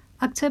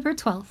October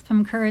 12th,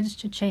 from Courage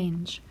to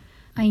Change.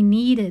 I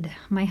needed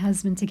my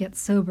husband to get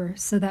sober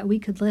so that we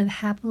could live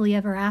happily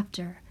ever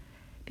after,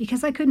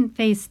 because I couldn't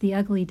face the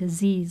ugly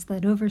disease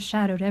that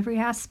overshadowed every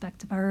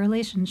aspect of our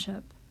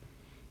relationship.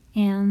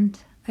 And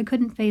I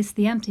couldn't face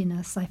the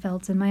emptiness I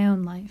felt in my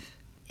own life.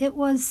 It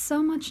was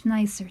so much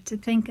nicer to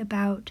think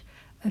about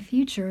a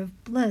future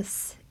of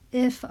bliss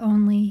if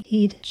only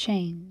he'd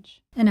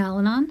change. In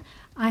Al-Anon,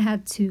 I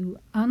had to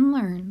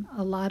unlearn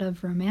a lot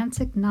of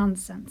romantic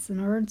nonsense in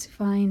order to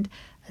find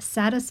a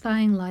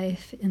satisfying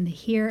life in the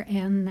here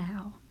and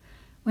now.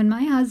 When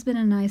my husband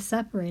and I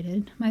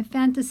separated, my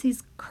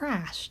fantasies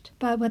crashed,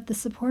 but with the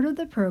support of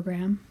the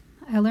program,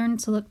 I learned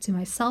to look to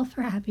myself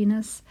for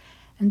happiness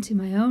and to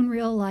my own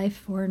real life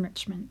for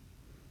enrichment.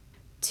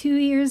 2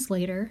 years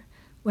later,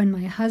 when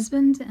my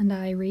husband and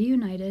I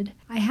reunited,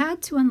 I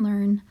had to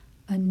unlearn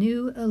a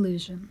new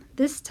illusion,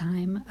 this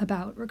time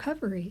about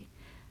recovery.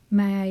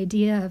 My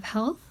idea of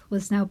health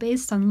was now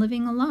based on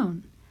living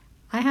alone.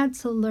 I had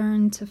to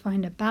learn to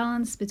find a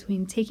balance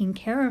between taking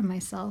care of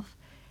myself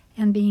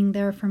and being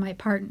there for my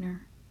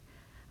partner.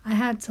 I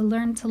had to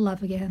learn to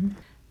love again.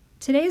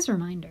 Today's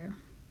reminder: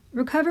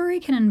 recovery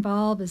can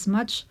involve as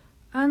much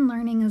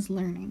unlearning as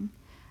learning.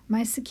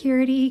 My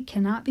security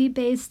cannot be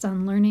based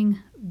on learning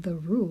the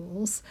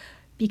rules,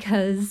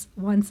 because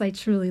once I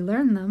truly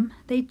learn them,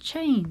 they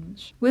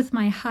change. With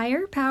my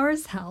higher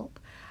power's help,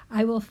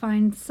 I will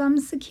find some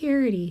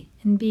security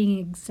in being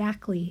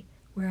exactly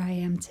where I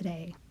am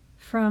today.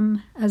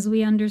 From As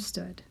We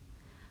Understood.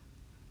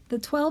 The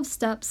 12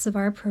 steps of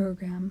our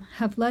program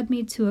have led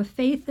me to a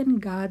faith in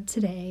God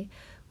today,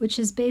 which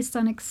is based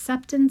on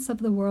acceptance of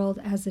the world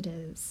as it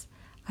is.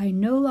 I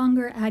no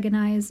longer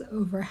agonize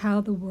over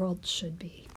how the world should be.